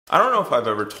I don't know if I've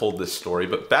ever told this story,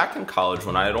 but back in college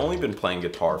when I had only been playing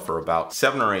guitar for about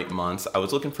 7 or 8 months, I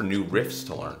was looking for new riffs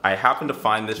to learn. I happened to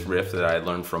find this riff that I had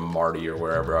learned from Marty or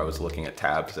wherever I was looking at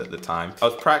tabs at the time. I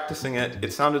was practicing it.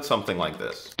 It sounded something like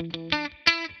this.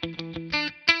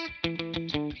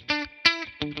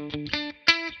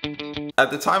 At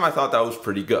the time, I thought that was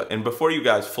pretty good. And before you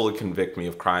guys fully convict me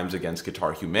of crimes against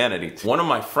guitar humanity, one of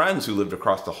my friends who lived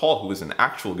across the hall, who was an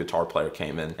actual guitar player,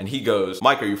 came in and he goes,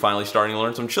 "Mike, are you finally starting to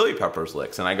learn some Chili Peppers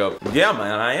licks?" And I go, "Yeah,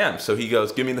 man, I am." So he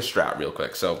goes, "Give me the Strat real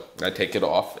quick." So I take it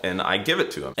off and I give it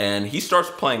to him. And he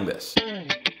starts playing this.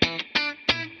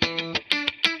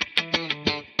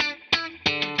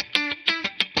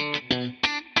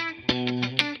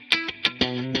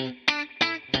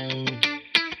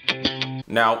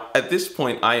 Now, at this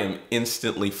point, I am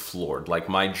instantly floored. Like,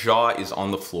 my jaw is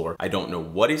on the floor. I don't know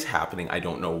what is happening. I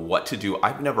don't know what to do.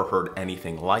 I've never heard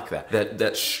anything like that.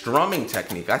 That strumming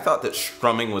technique, I thought that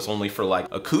strumming was only for like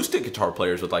acoustic guitar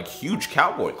players with like huge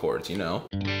cowboy chords, you know?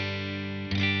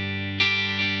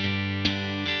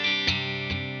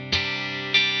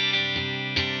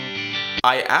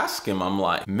 I asked him, I'm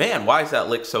like, "Man, why is that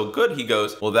lick so good?" He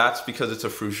goes, "Well, that's because it's a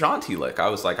Frusciante lick." I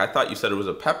was like, "I thought you said it was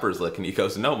a Peppers lick." And he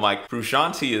goes, "No, Mike,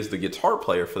 Frusciante is the guitar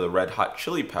player for the Red Hot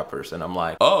Chili Peppers." And I'm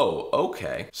like, "Oh,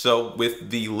 okay." So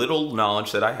with the little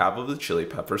knowledge that I have of the Chili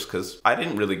Peppers, because I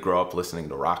didn't really grow up listening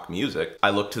to rock music, I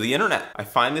look to the internet. I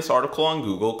find this article on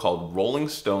Google called Rolling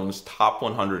Stone's Top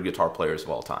 100 Guitar Players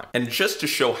of All Time. And just to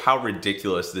show how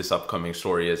ridiculous this upcoming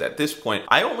story is, at this point,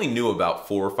 I only knew about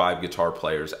 4 or 5 guitar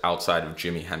players outside of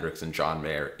Jimi Hendrix and John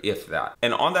Mayer, if that.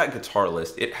 And on that guitar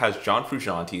list, it has John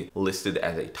Frusciante listed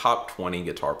as a top 20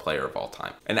 guitar player of all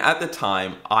time. And at the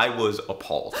time, I was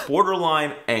appalled,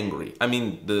 borderline angry. I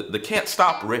mean, the Can't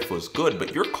Stop riff was good,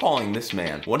 but you're calling this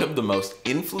man one of the most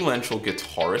influential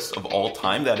guitarists of all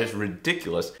time? That is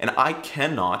ridiculous, and I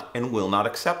cannot and will not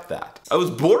accept that. I was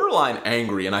borderline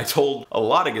angry, and I told a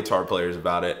lot of guitar players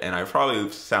about it, and I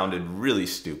probably sounded really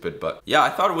stupid, but yeah, I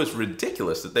thought it was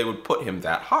ridiculous that they would put him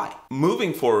that high.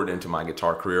 Moving forward into my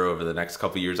guitar career over the next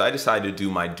couple years, I decided to do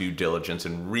my due diligence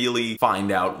and really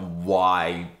find out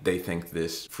why they think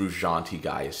this Frusciante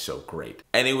guy is so great.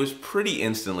 And it was pretty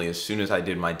instantly, as soon as I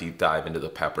did my deep dive into the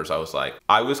Peppers, I was like,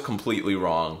 I was completely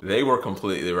wrong. They were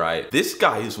completely right. This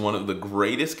guy is one of the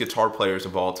greatest guitar players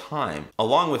of all time.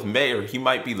 Along with Mayer, he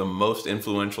might be the most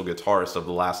influential guitarist of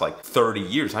the last like 30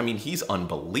 years. I mean, he's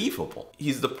unbelievable.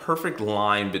 He's the perfect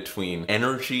line between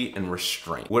energy and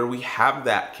restraint, where we have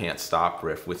that Can't Stop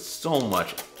riff with so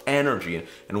much energy,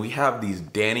 and we have these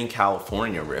Danny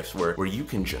California riffs where you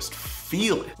can just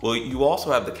feel it. Well, you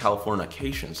also have the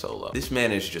Californication solo. This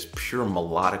man is just pure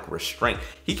melodic restraint.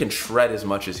 He can shred as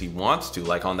much as he wants to,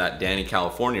 like on that Danny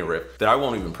California riff that I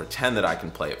won't even pretend that I can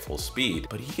play at full speed,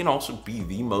 but he can also be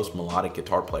the most melodic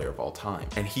guitar player of all time.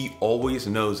 And he always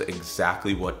knows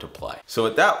exactly what to play. So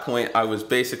at that point, I was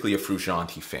basically a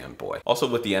Frusciante fanboy. Also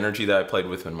with the energy that I played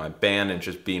with in my band and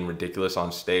just being ridiculous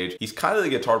on stage, he's kind of the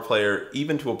guitar player,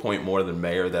 even to a point more than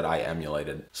Mayer, that I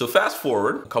emulated. So fast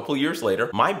forward, a couple years later,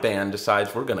 my band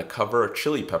decides we're gonna cover a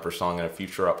Chili Pepper song in a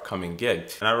future upcoming gig.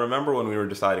 And I remember when we were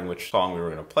deciding which song we were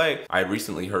gonna play, I had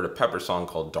recently heard a Pepper song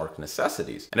called Dark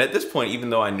Necessities. And at this point, even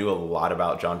though I knew a lot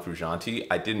about John Frusciante,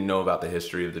 I didn't know about the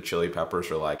history of the Chili Peppers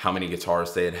or like how many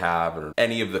guitars they'd have or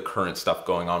any of the current stuff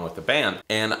going on with the band.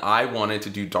 And I wanted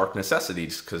to do Dark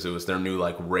Necessities because it was their new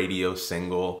like radio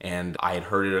single, and I had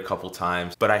heard it a couple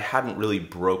times, but I hadn't really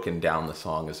broken down the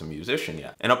song as a musician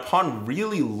yet. And upon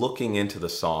really looking into the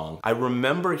song, I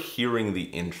remember hearing the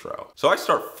intro. So I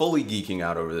start fully geeking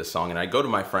out over this song, and I go to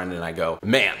my friend and I go,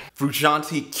 "Man,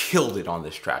 Frusciante killed it on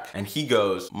this track." And he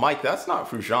goes, "Mike, that's not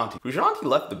Frusciante. Frusciante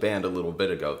left the band a little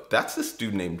bit ago. That's this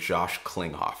dude named Josh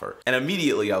Klinghoffer." And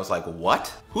immediately I was like,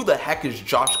 "What? Who the heck is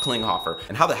Josh Klinghoffer?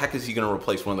 And how the heck is he gonna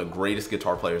replace one of the greatest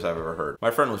guitar players I've ever heard?"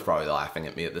 My friend was probably laughing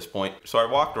at me at this point. So I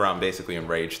walked around basically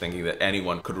enraged, thinking that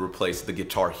anyone could replace the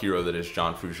guitar hero that is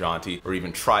John Frusciante, or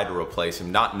even try to replace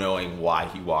him, not knowing why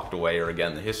he walked away or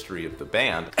again the history of the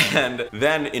band. And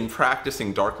then in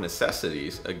practicing Dark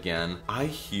Necessities again, I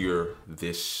hear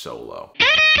this solo.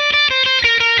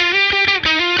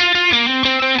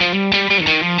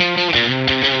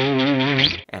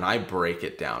 And I break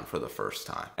it down for the first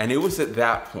time. And it was at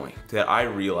that point that I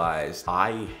realized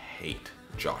I hate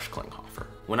Josh Klinghoffer.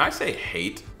 When I say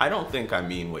hate, I don't think I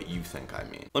mean what you think I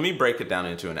mean. Let me break it down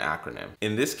into an acronym.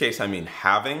 In this case, I mean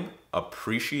having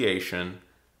appreciation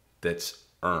that's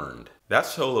earned. That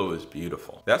solo is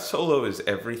beautiful. That solo is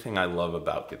everything I love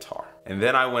about guitar. And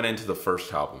then I went into the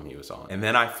first album he was on. And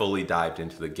then I fully dived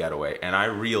into the Getaway, and I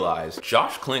realized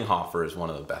Josh Klinghoffer is one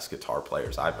of the best guitar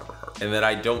players I've ever heard. And that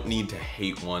I don't need to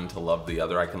hate one to love the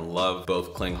other. I can love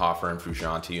both Klinghoffer and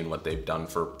Frusciante and what they've done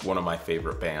for one of my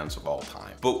favorite bands of all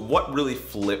time. But what really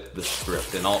flipped the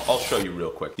script, and I'll show you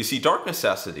real quick. You see, Dark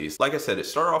Necessities, like I said, it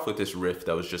started off with this riff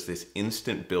that was just this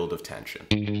instant build of tension.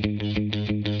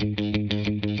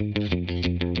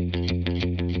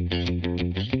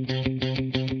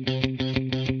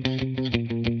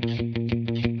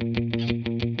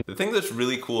 The thing that's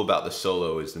really cool about the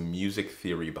solo is the music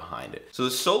theory behind it. So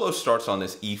the solo starts on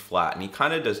this E flat, and he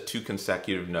kind of does 2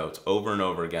 consecutive notes over and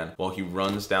over again while he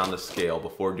runs down the scale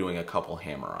before doing a couple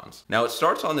hammer-ons. Now it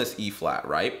starts on this E flat,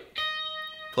 right?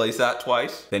 Plays that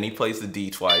twice, then he plays the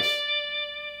D twice,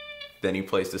 then he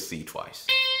plays the C twice.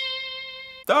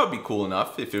 That would be cool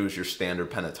enough if it was your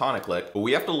standard pentatonic lick, but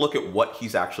we have to look at what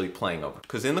he's actually playing over.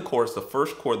 Because in the chorus, the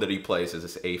first chord that he plays is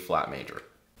this A flat major.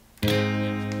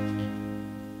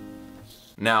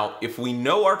 Now, if we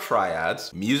know our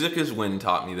triads, Music is Win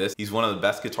taught me this. He's one of the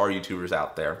best guitar YouTubers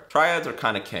out there. Triads are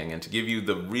kind of king, and to give you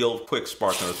the real quick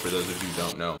spark notes for those of you who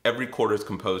don't know, every chord is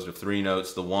composed of 3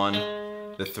 notes, the 1,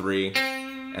 the 3,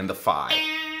 and the 5.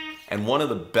 And one of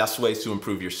the best ways to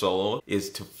improve your solo is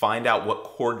to find out what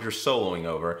chord you're soloing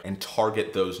over and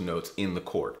target those notes in the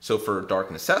chord. So for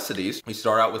Dark Necessities, we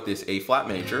start out with this A flat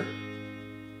major,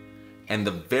 and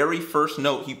the very first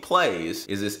note he plays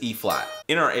is this E flat.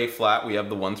 In our A flat, we have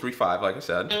the 1, 3, 5, like I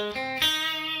said.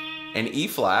 And E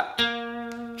flat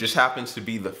just happens to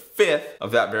be the 5th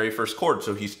of that very first chord,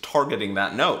 so he's targeting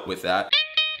that note with that.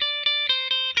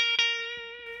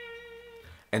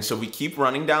 And so we keep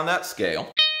running down that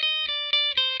scale.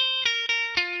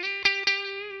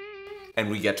 And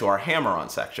we get to our hammer-on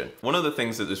section. One of the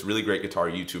things that this really great guitar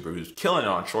YouTuber who's killing it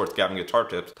on shorts, Gavin Guitar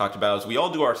Tips, talked about is we all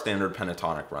do our standard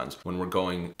pentatonic runs. When we're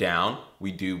going down,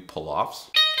 we do pull-offs.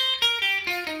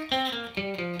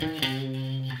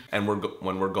 And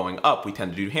when we're going up, we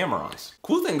tend to do hammer-ons.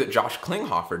 Cool thing that Josh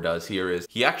Klinghoffer does here is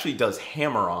he actually does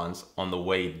hammer-ons on the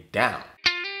way down.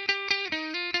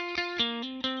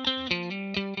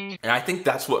 And I think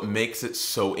that's what makes it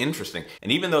so interesting.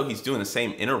 And even though he's doing the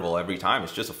same interval every time,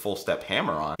 it's just a full step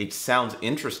hammer-on, it sounds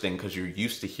interesting because you're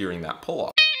used to hearing that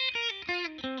pull-off.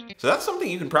 So that's something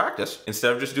you can practice.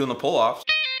 Instead of just doing the pull-offs,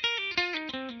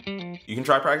 you can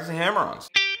try practicing hammer-ons.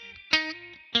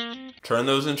 Turn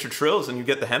those into trills and you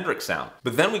get the Hendrix sound.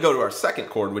 But then we go to our second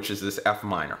chord, which is this F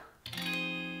minor.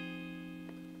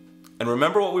 And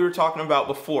remember what we were talking about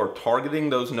before, targeting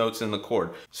those notes in the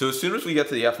chord. So as soon as we get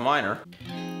to the F minor,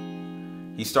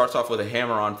 he starts off with a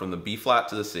hammer-on from the B flat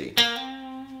to the C.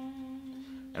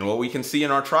 And what we can see in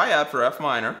our triad for F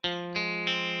minor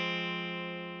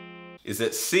is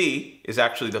that C is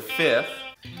actually the 5th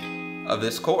of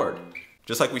this chord.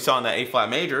 Just like we saw in that A flat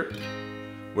major,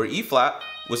 where E flat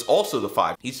was also the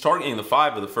 5. He's targeting the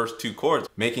 5 of the first 2 chords,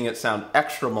 making it sound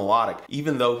extra melodic,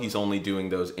 even though he's only doing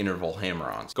those interval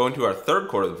hammer-ons. Going to our third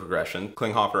chord of the progression,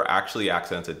 Klinghoffer actually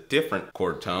accents a different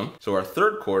chord tone. So our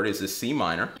third chord is this C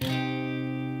minor.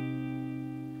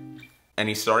 And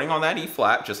he's starting on that E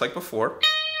flat, just like before,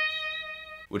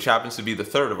 which happens to be the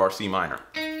 3rd of our C minor.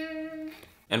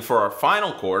 And for our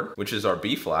final chord, which is our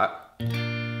B flat,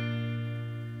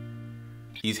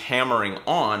 he's hammering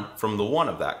on from the 1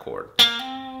 of that chord.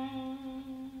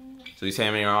 So he's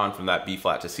hammering on from that B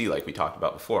flat to C like we talked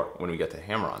about before when we get to the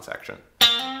hammer-on section.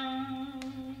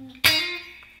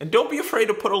 And don't be afraid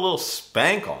to put a little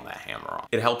spank on that hammer-on.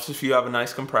 It helps if you have a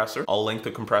nice compressor. I'll link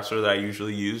the compressor that I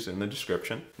usually use in the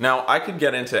description. Now, I could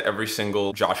get into every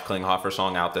single Josh Klinghoffer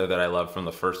song out there that I love from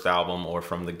the first album or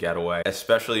from the Getaway,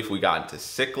 especially if we got into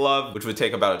Sick Love, which would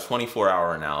take about a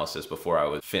 24-hour analysis before I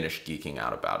would finish geeking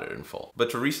out about it in full.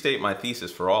 But to restate my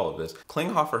thesis for all of this,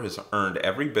 Klinghoffer has earned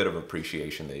every bit of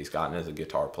appreciation that he's gotten as a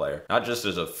guitar player, not just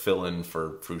as a fill-in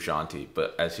for Frusciante,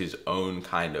 but as his own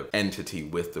kind of entity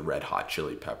with the Red Hot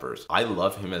Chili Peppers. I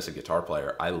love him as a guitar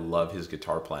player. I love his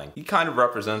guitar playing. He kind of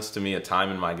represents to me a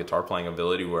time in my guitar playing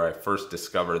ability where I first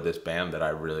discovered this band that I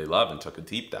really love and took a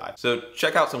deep dive. So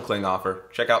check out some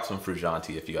Klinghoffer, check out some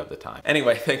Frusciante if you have the time.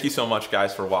 Anyway, thank you so much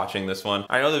guys for watching this one.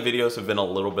 I know the videos have been a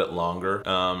little bit longer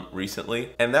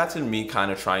recently, and that's in me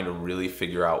kind of trying to really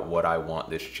figure out what I want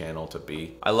this channel to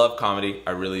be. I love comedy,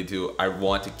 I really do. I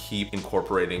want to keep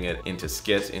incorporating it into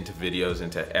skits, into videos,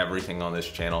 into everything on this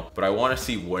channel, but I want to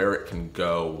see where it can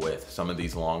go go with some of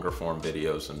these longer form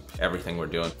videos and everything we're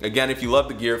doing. Again, if you love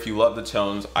the gear, if you love the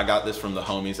tones, I got this from the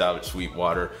homies out at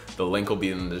Sweetwater. The link will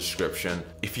be in the description.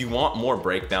 If you want more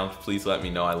breakdowns, please let me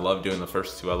know. I love doing the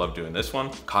first two. I love doing this one.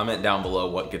 Comment down below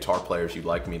what guitar players you'd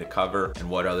like me to cover and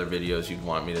what other videos you'd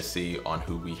want me to see on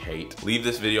who we hate. Leave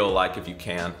this video a like if you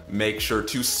can. Make sure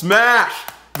to smash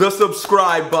the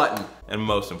subscribe button. And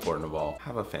most important of all,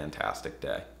 have a fantastic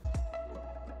day.